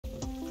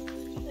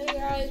Hey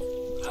guys.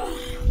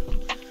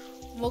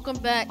 Welcome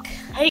back.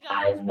 Hey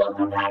guys,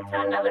 welcome back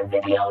to another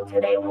video.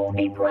 Today we'll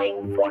be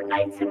playing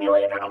Fortnite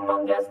Simulator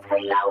Among Us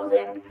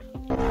 3000.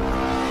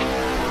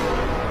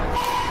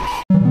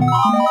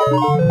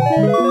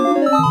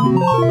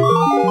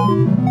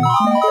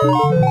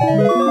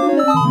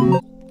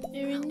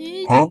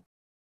 Huh?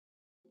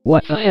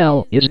 What the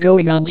hell is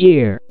going on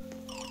here?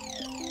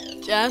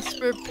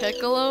 Jasper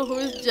Piccolo? Who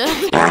is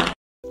Jasper?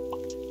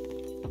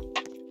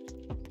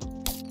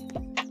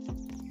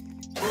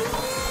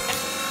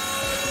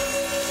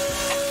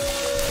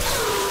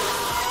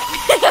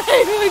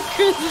 I put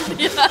Chris in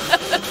the oven.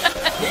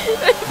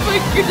 I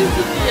put Chris in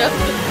the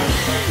oven.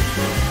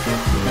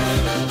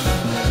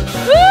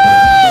 Woo!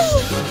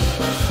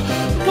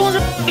 Go on the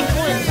big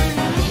one.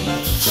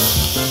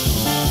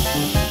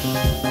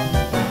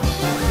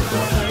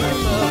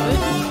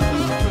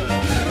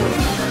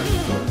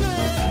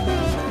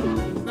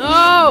 No!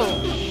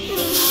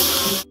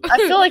 I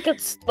feel like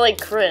it's like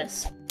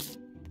Chris.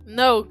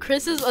 No,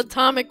 Chris is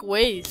atomic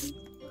waste.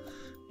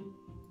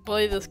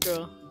 Play this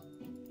girl.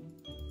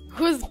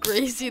 Who's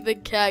Gracie the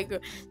cat girl?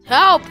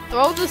 Help!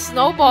 Throw the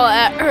snowball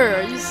at her.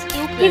 Are you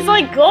stupid? He's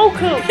like Goku.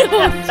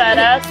 That fat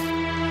ass.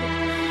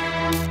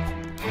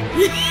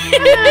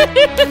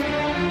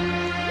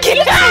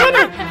 Get down!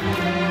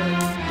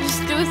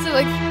 Just do this to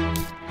like.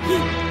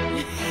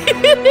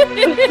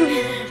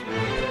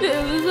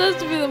 This has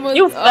to be the most.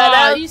 You fat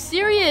ass. Are you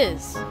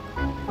serious?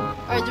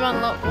 Alright, do you want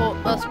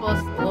us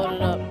supposed to load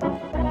it up?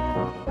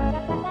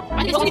 I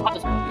need to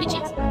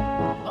cheese.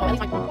 Oh, I need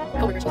my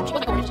coworkers. She was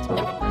my coworkers.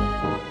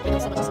 Thank you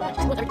so much. Just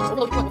want everything. We're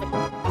loading truck with it.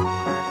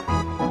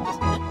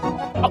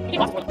 Oh, you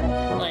lost one.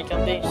 Like, I'm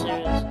being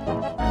serious.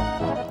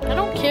 I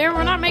don't care.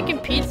 We're not making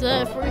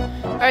pizza. If we're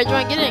alright,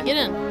 Joanne, get in, get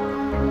in.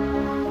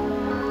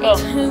 Go.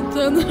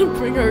 Time to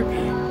bring our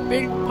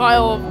big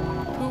pile of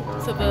poop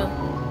to the.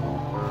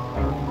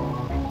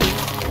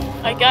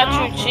 I got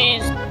you,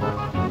 cheese.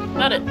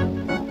 Got it.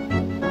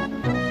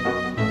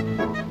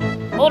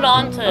 Hold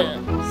on to it.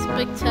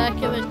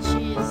 Spectacular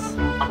cheese.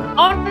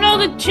 Oh no,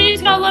 the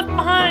cheese got left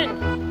behind.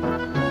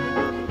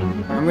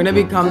 I'm gonna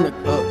become the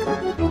cook.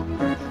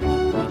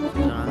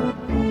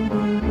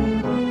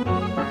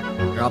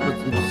 Drop with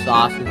some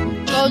sauces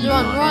and Go, cheese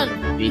Joanne, on run.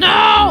 it.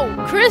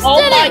 No! Chris Oh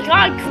did my it!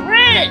 god,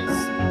 Chris!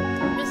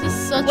 This is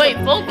such Wait, a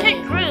vote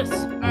pain. kick Chris.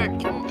 Or we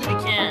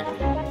can't.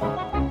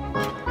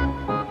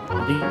 I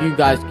think you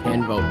guys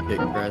can vote kick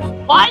Chris.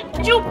 Why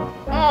did you?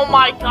 Oh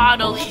my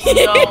god,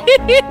 Alicia.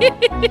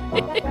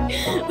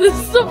 This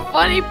is the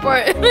funny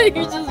part.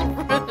 You just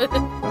run.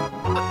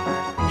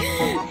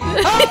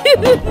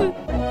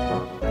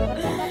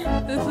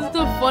 This is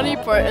the funny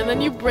part, and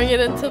then you bring it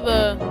into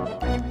the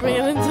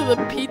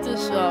pizza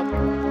shop.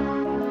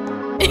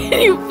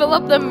 And you fill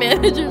up the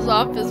manager's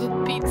office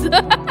with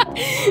pizza.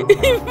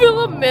 You fill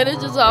up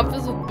manager's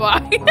office with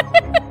box.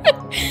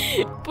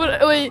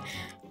 But wait,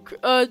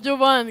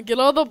 Jovan, get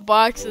all the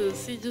boxes.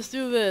 See, just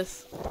do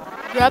this.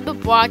 Grab the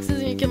boxes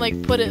and you can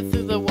like put it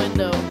through the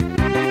window.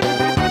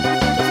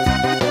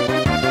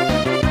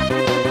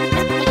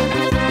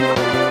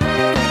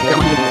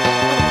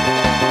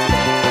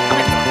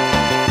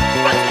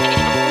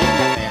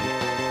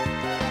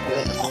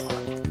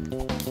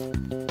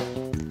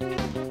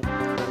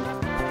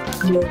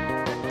 Bro,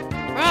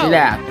 See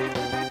that?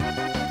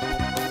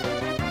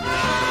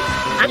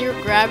 when you're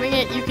grabbing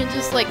it, you can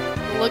just like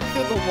look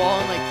through the wall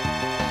and like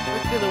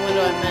look through the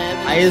window at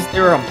man. Why is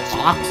there a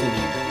box in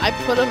here? I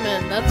put them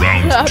in. That's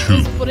what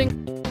I'm just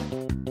putting.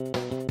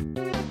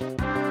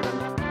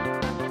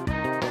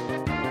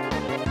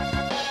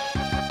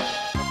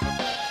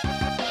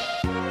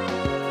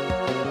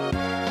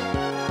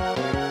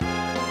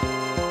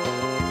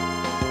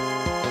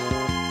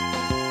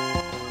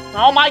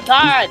 Oh my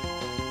god.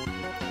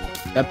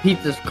 The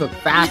pizza's cooked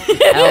fast as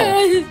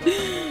hell.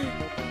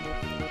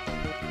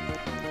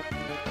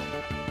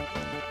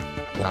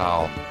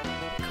 Wow.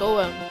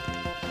 Koem.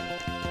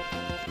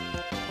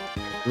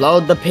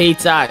 Load the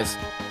pizzas.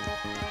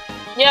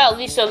 Yeah,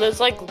 Lisa,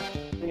 there's like.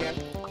 Here.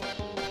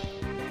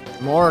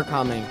 More are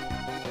coming.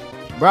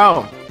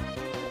 Bro.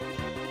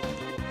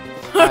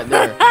 Right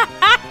there.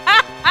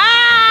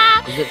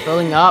 Is it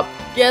filling up?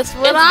 Guess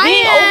what It's I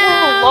being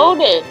am?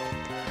 overloaded.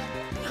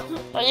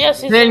 Oh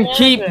yes, he's Then the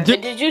keep manager.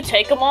 Did you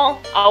take them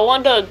all? I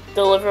want to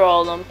deliver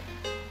all of them.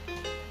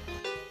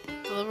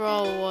 Deliver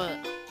all what?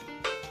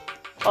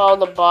 All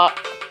the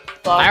boxes.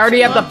 I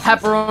already have the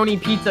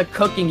pepperoni pizza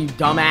cooking, you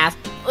dumbass.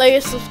 Like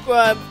and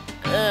subscribe,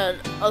 and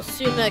I'll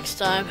see you next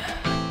time.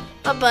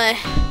 Bye bye.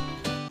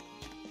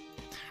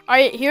 All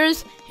right,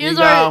 here's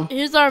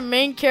our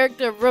main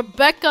character,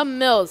 Rebecca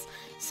Mills.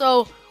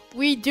 So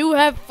we do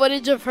have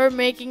footage of her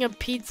making a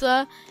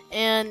pizza,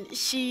 and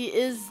she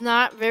is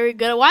not very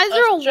good. Why is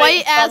there a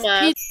white ass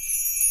pizza?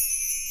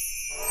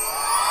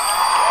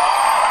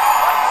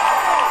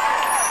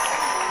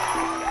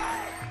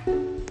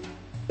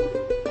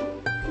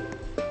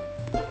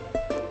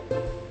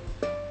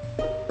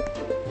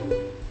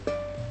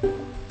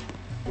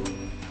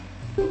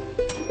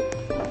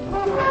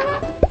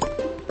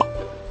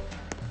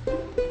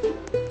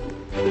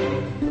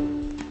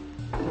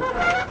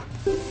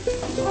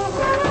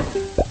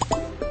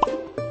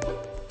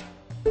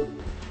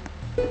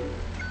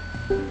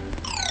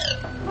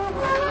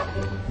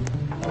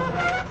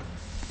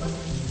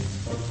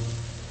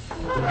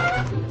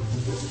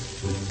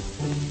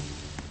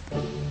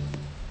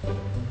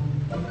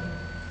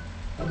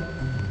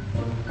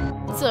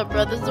 pizza,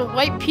 bro. There's a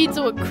white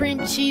pizza with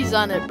cream cheese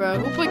on it, bro.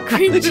 Who put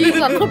cream cheese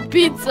on the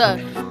pizza?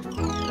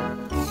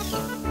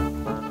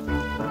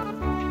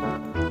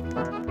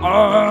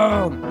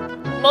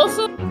 Most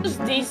of them just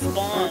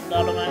despawned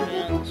out of my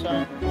hand,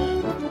 so.